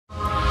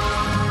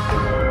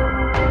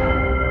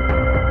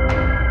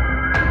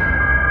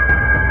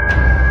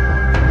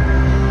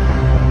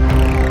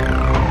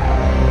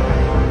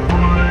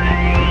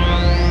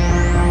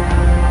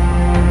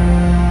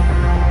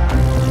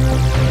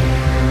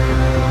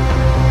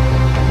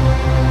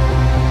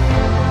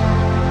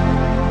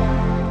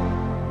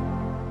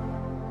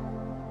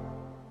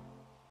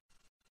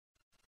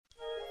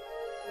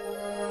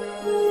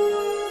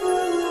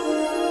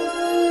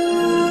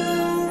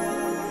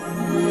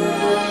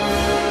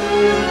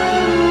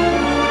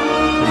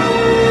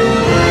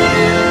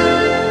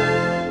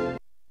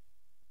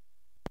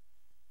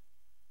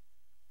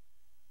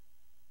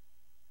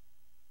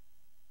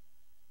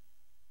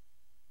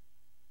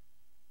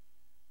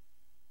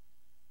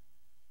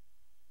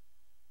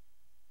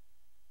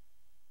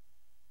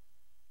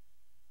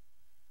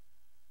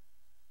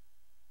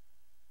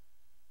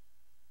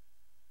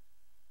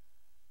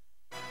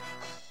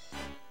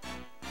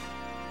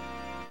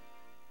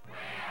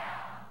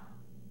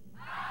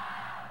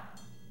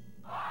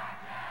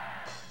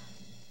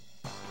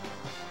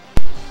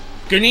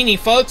Good evening,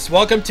 folks.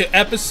 Welcome to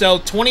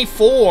episode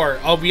 24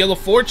 of Wheel of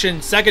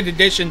Fortune, 2nd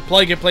edition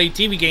plug-and-play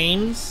TV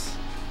games.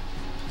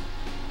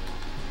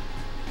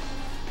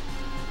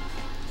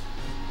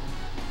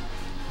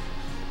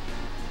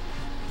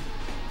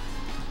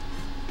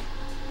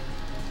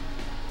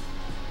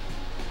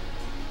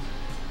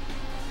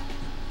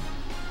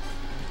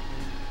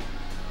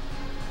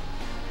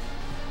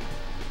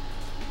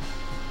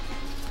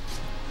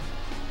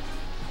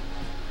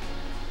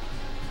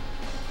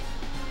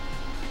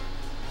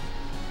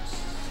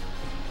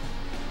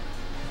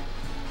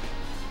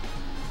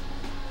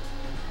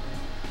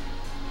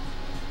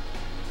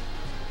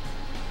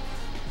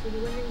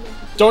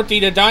 Dorothy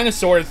the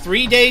Dinosaur,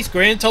 3 days,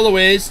 grand total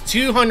is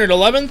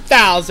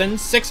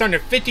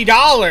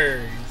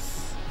 $211,650.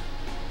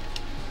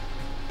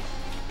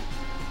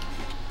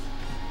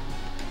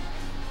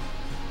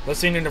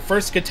 Listening to the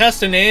first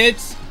contestant,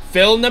 it's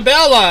Phil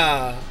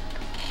Nebula.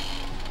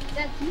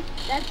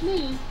 That's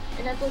me,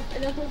 and that's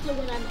also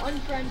when I'm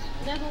untransformed.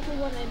 That's also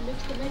when I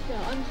mix the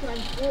mecha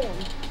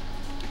untransformed.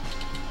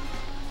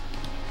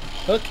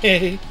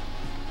 Okay.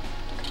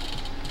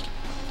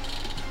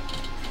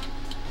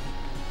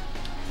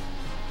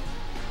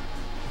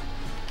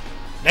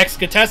 Next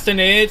contestant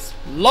is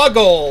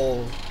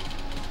Luggle.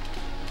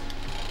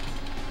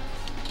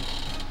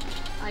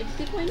 I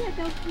stick my neck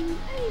out to you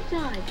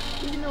anytime,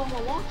 even though I'm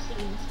a lock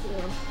scenes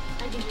form.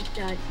 I can just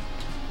I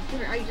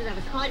just have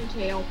a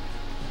cottontail.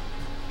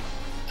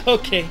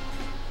 Okay.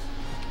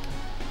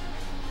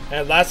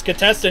 And last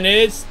contestant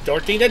is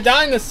Dorothy the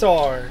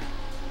Dinosaur.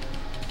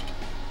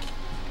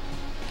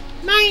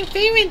 My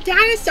favorite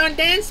dinosaur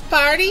dance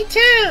party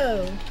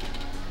too.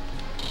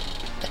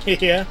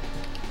 Yeah.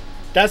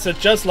 That's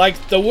just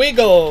like the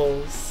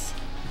Wiggles.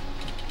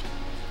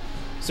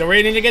 So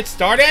ready to get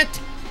started?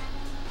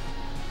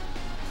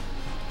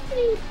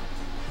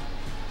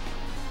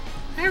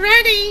 I'm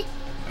ready.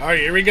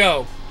 Alright, here we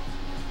go.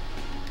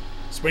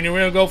 Spinning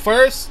wheel go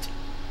first.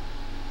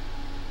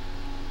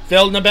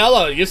 Phil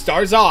Nebula, you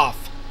starts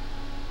off.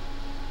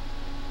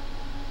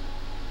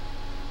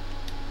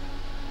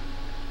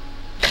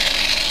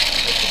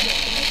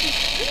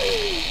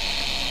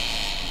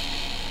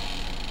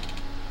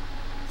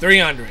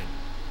 $300.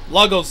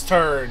 Luggle's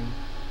turn.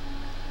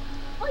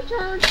 My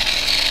turn.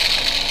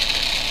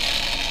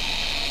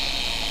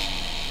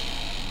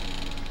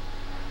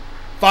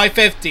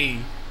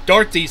 $550.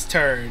 Dorothy's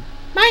turn.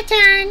 My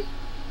turn.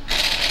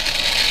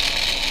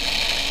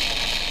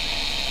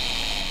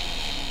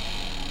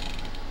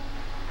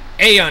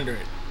 $800.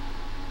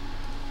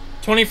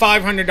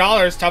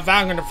 $2,500 top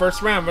value in the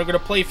first round. We're going to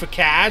play for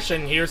cash,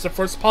 and here's the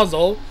first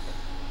puzzle.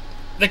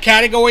 The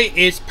category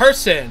is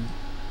person.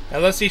 Now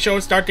let's see, shall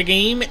we start the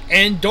game?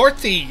 And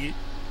Dorothy,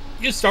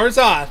 you start us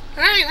off.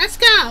 Alright, let's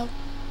go.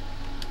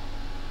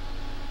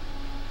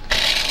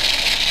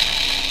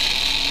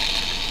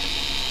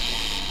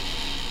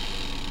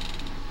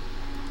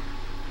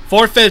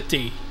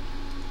 $450.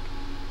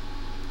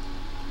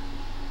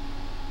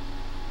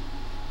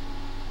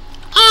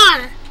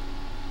 R.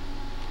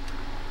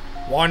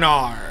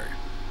 1R.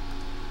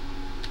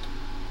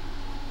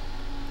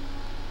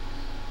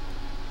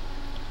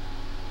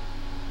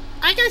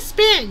 I got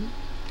spin.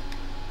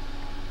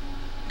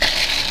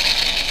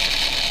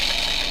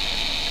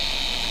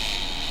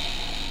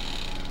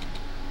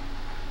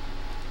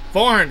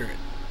 $400.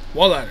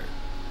 What letter?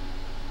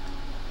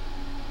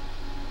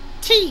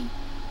 T.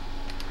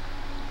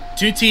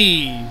 2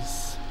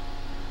 T's.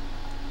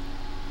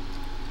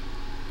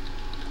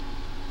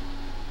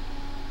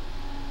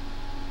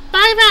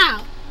 Five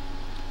out.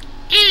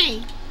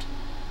 A.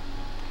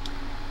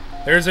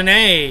 There's an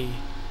A.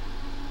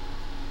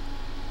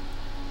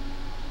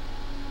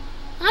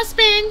 I'll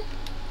spin.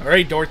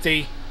 Alright,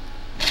 Dorothy.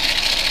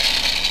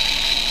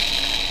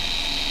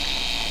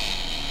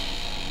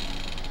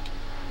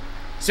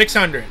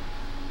 $600.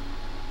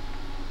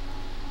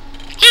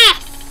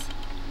 S.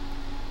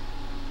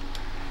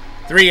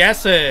 3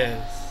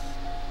 S's.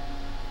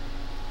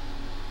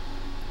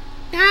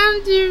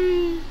 Down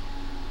to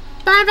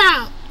five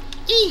out.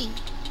 E.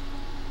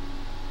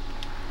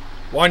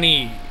 1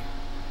 E.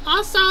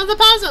 I'll solve the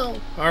puzzle.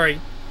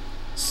 Alright.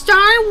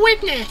 Star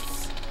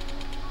witness.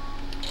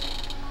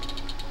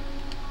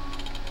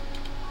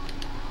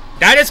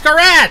 That is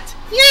correct!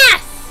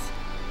 Yes.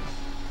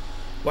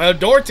 Well,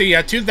 Dorothy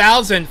at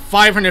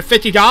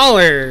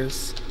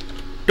 $2,550.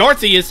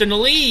 Dorothy is in the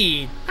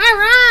lead.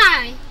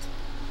 Alright.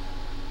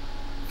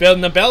 Phil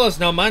Nebula's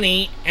no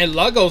money, and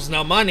Luggle's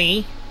no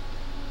money.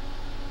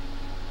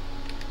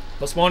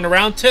 Let's move on to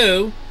round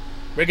 2.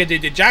 We're going to do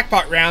the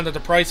jackpot round at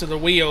the price of the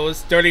wheel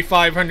is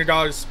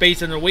 $3,500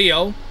 space in the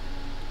wheel.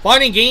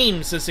 Finding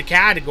games is the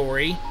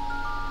category.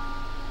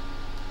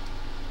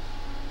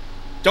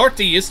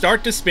 Dorothy, you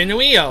start to spin the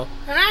wheel.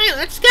 Alright,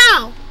 let's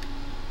go.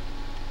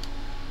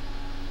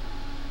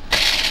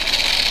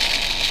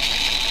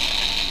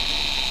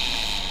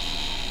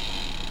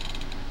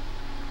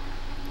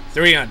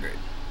 $300.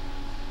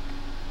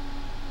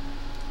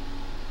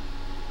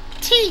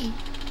 T.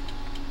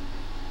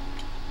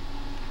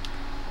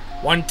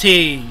 1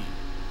 T.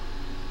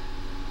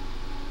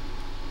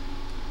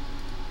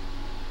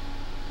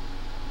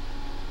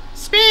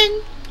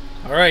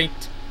 Alright.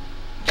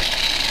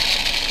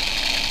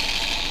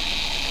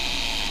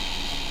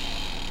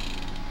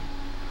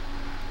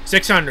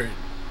 $600.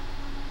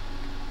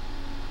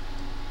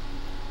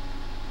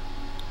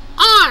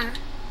 R.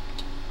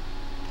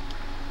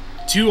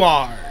 2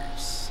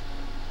 R's.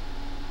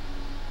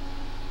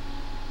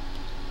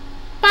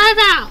 5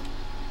 out.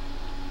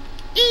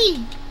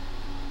 E.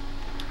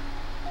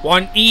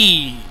 1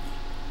 E.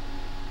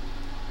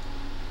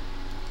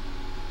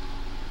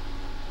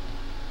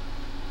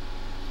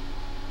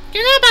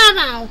 Get up,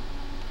 out.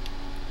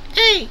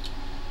 A.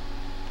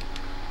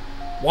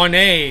 1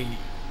 A.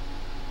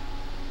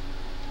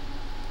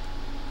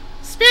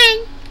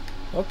 Spin.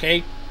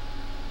 Okay.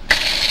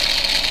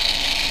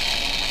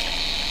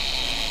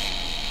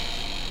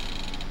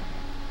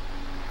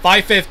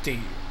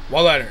 $550.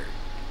 What letter?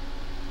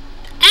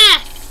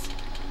 S.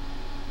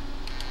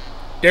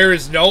 There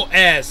is no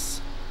S.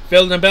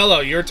 Phil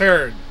Nebula, your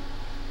turn.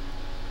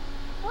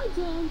 My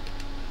turn.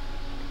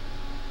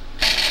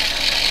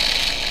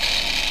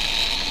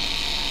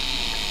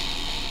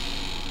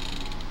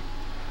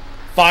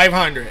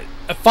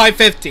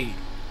 $550.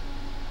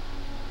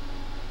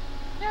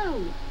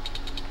 No.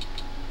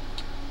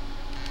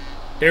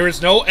 There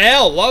is no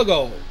L.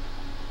 Luggle.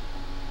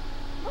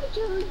 My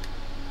turn.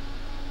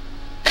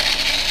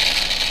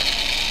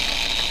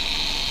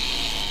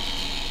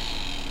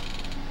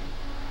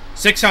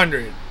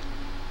 $600.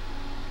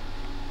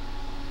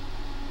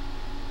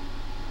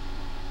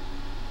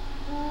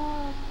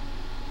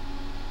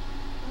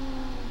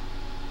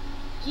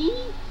 G?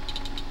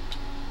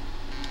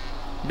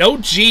 No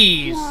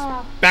G's.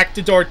 Yeah. Back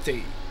to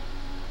Dorothy.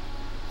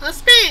 A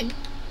spin.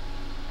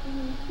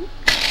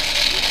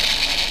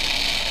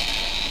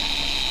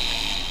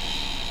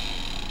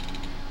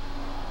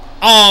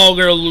 Oh,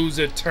 we're gonna lose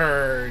a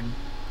turn.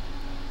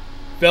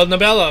 Phil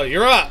Nebula,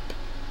 you're up.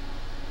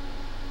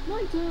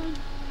 My turn.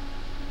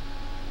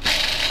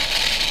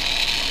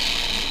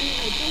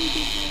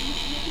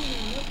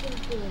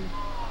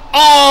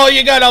 Oh,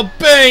 you got a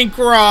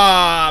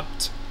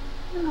bankrupt.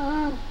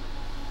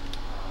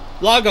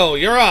 Luggle,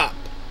 you're up.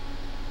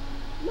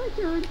 My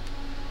turn.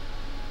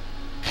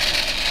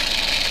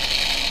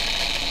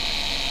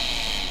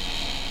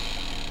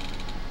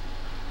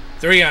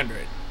 $300.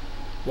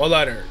 What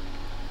letter?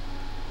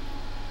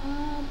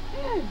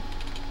 N.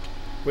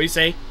 What do you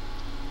say?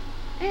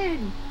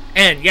 N.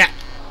 N, yeah.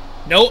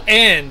 No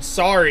N,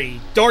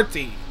 sorry.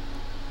 Dorothy.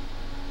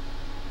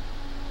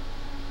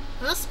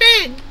 A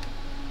spin.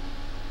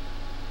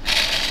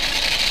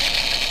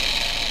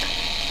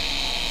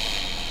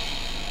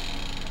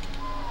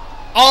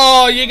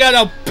 Oh, you got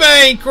a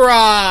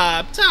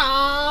bankrupt.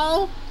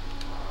 Oh.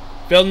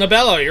 Phil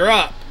Nebula, you're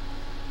up.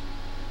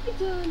 My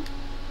turn.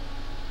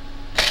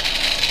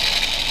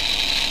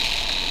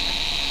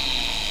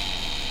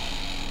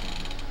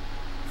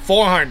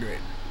 $400.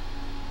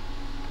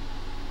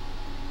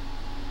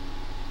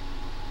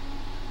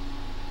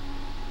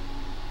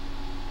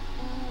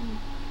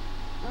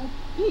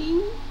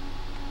 P.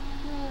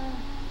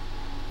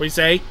 What do you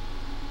say?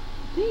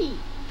 P.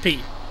 P.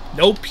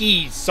 No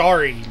P,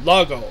 sorry.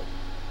 Luggle.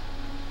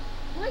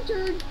 My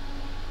turn.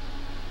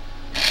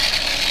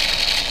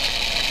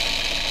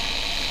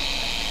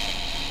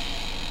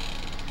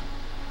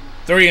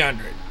 $300.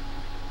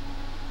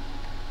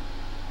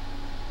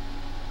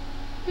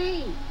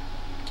 P.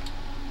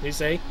 What do you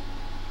say?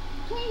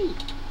 P.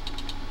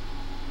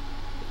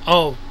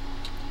 Oh.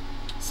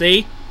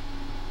 See?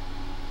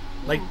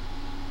 Like, Yeah.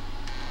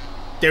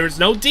 there's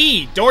no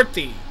D.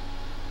 Dorothy.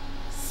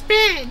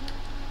 Spin.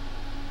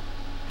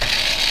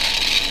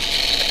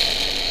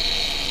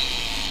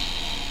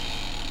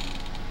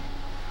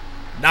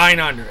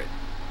 $900.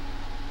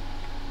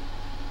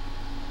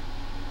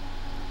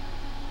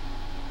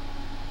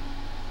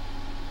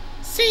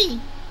 C.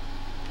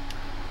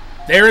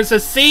 There is a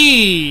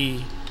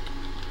C.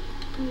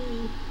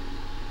 P.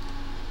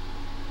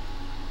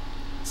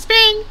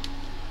 Spin.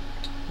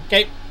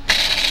 Okay.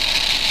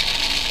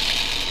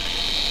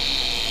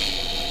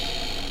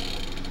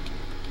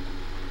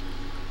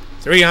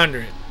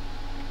 $300.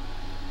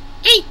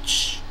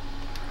 H.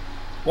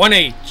 1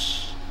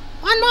 H.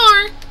 One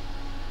more.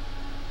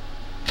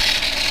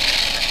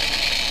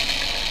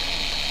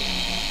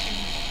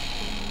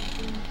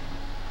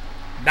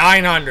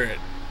 $900.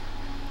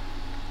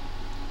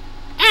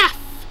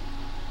 F.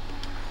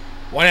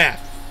 1 F.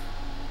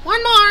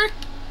 One more.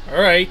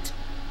 Alright.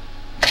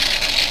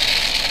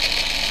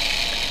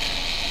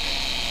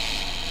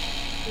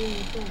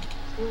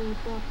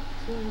 Slip up.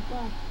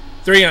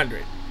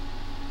 300.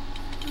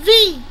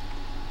 V.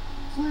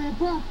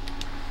 Slip up.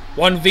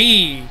 1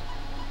 V.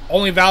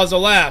 Only vowels are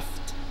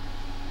left.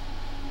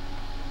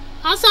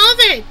 I'll solve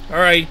it.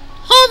 Alright.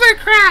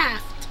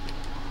 Hovercraft.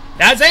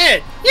 That's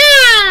it.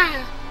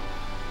 Yeah.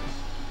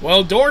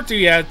 Well,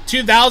 Dorothy had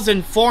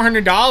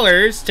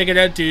 $2,400. Take it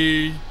out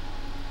to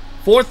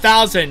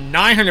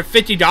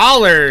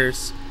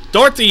 $4,950.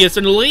 Dorothy is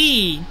in the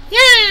lead.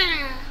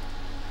 Yeah.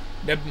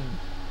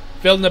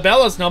 Phil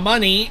Nebula's no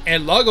money,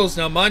 and Luggle's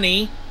no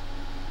money.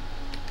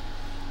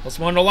 Let's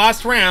move on to the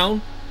last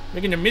round.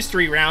 Making the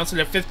mystery rounds to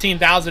the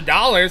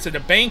 $15,000 and the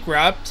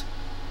bankrupt.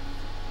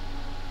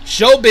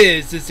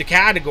 Showbiz is the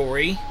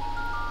category.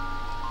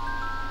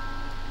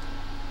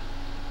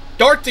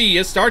 Dorothy,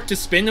 you start to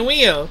spin the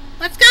wheel.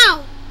 Let's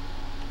go.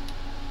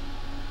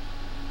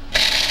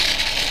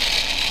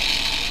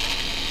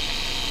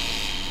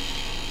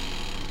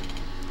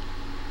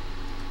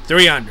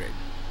 $300.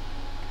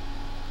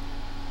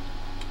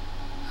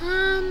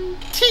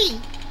 T.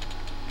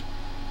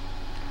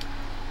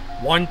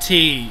 1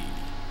 T.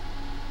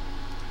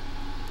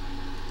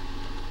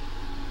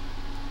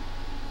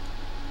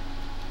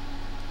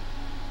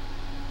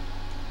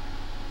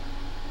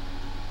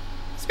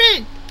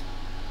 Spin.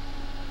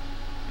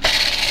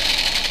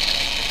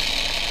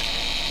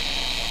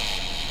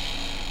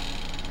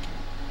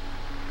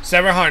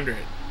 $700.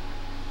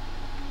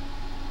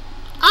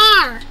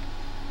 R.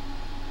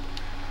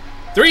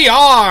 3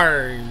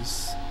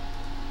 R's.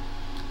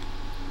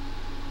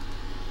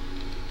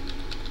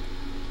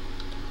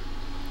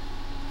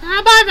 How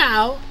about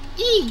now?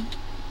 E.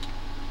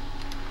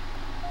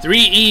 3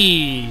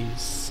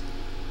 E's.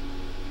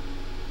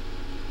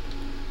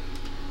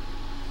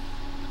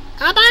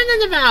 How about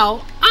another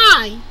vowel?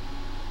 I.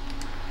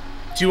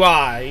 2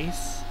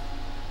 I's.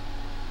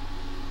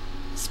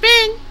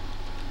 Spin.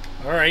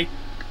 Alright.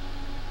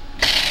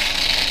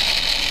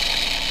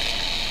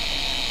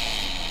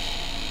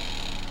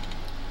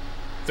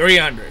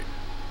 $300.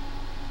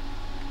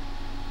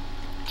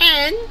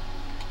 N.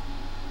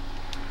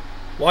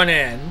 1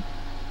 N.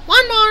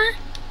 One more.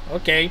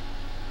 Okay.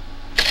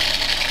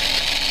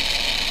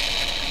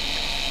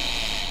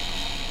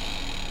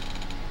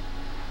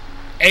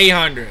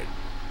 $800.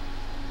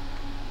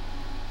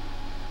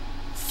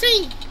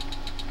 C.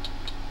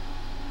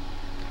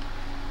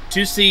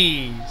 2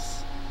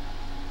 C's.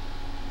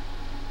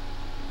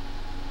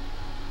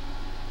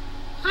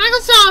 I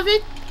can solve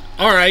it.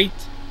 Alright.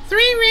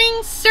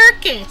 3-ring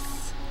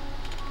circus.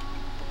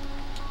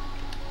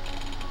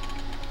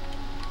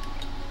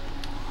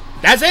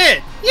 That's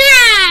it!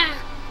 Yeah!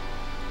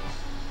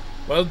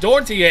 Well,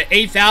 Dorothy at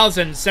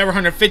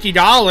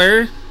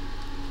 $8,750.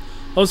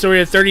 Also,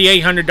 we're at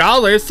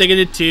 $3,800, taking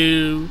it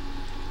to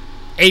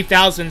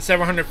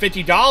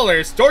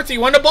 $8,750. Dorothy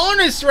won the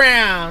bonus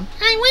round!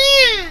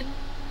 I win!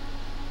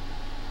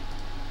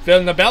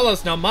 Phil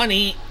Nebula's no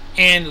money,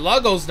 and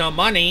Luggle's no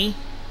money.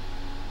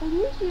 And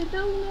usually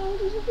 $1,000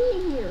 for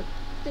being here.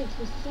 Thanks,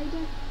 Mr.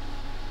 Sajak.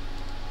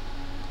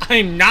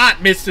 I'm not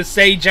Mr.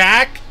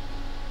 Sajak.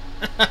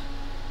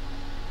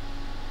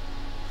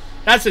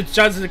 That's a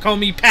judge to call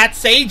me Pat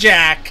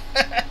Sajak.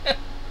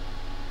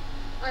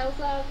 I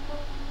also have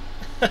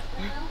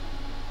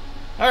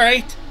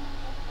Alright.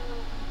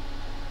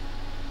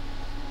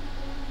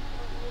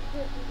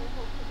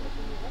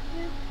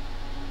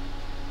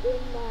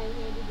 in my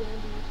handy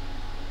dandy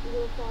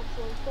little Fox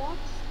lunchbox,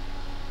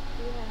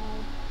 we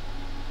have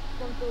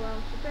Funko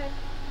Alex Trebek,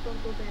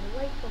 Funko Vanna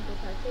White, Funko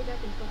Pat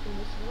Sajak, and Funko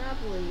Mr.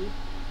 Monopoly.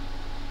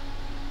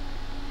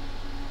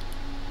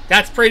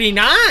 That's pretty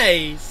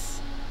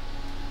nice.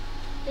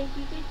 Thank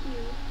you, thank you.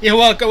 You're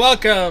welcome,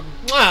 welcome.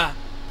 Mwah.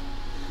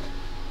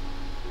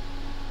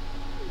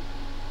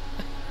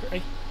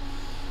 Right.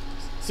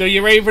 So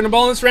you ready for the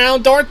bonus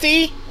round,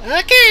 Dorothy?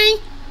 Okay.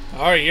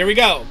 Alright, here we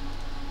go.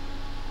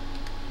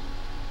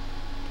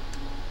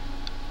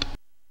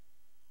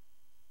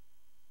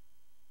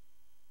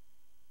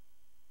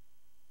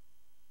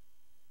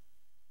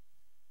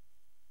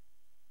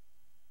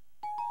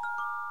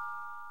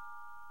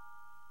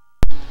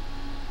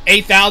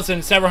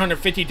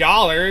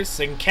 $8,750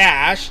 in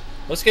cash.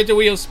 Let's get the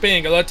wheel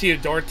spinning. Good luck to you,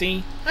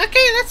 Dorothy.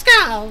 Okay, let's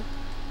go.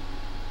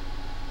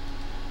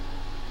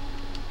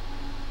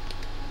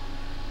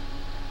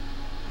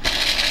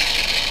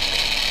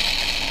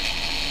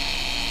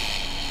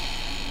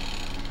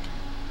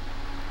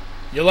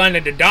 You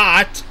landed a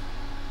dot.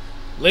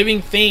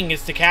 Living thing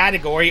is the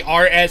category.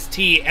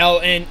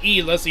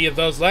 RSTLNE. Let's see if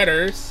those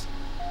letters.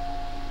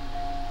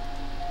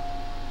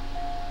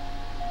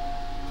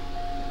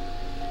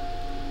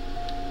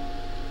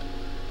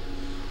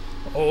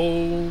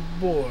 Oh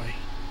boy.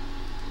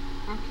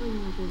 Actually,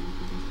 no,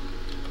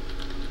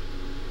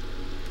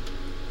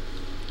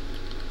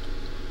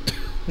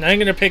 Now I'm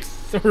gonna pick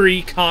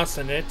 3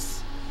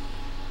 consonants.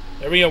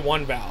 There we go,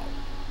 1 vowel.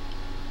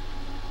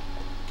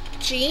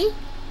 G.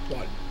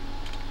 1.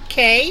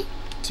 K.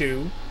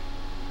 2.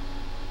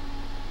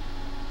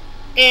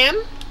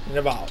 M. And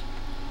a vowel.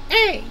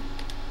 A.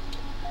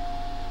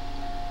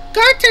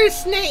 Garter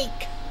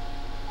snake.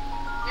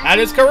 That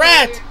is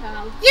correct.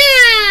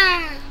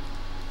 Yeah!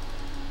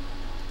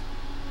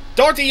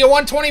 Dorothy, you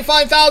won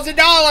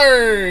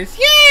 $25,000.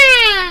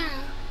 Yeah!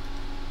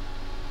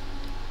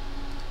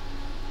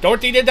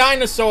 Dorothy the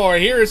Dinosaur,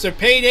 here is a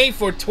payday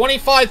for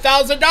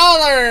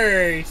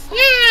 $25,000.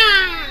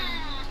 Yeah!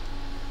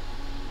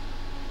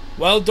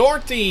 Well,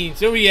 Dorothy,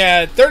 so we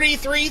had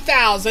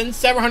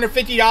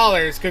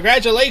 $33,750.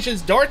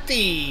 Congratulations,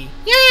 Dorothy.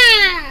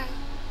 Yeah!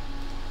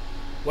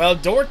 Well,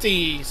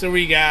 Dorothy, so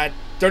we got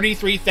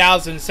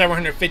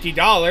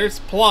 $33,750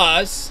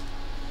 plus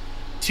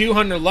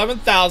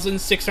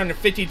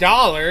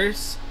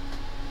 $211,650.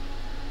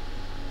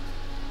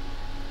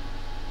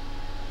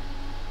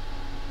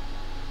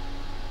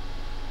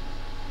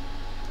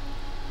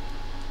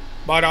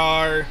 But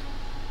our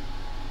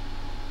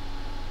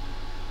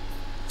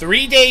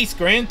 3 days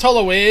grand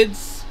total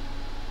is...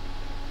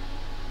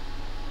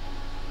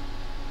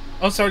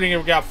 Oh, sorry,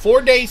 we got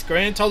 4 days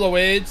grand total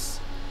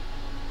is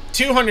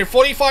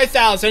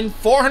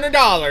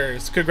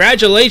 $245,400.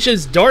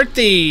 Congratulations,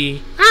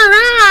 Dorothy.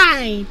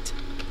 Alright!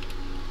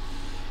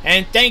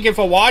 And thank you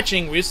for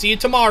watching. We'll see you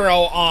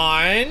tomorrow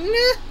on...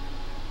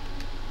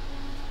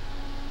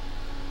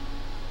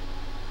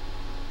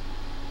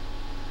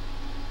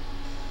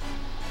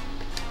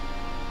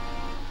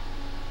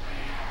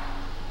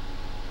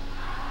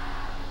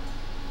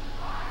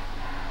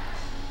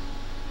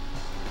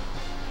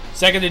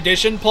 Second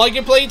edition Plug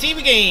and Play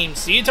TV game.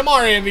 See you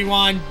tomorrow,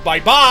 everyone.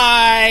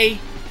 Bye-bye.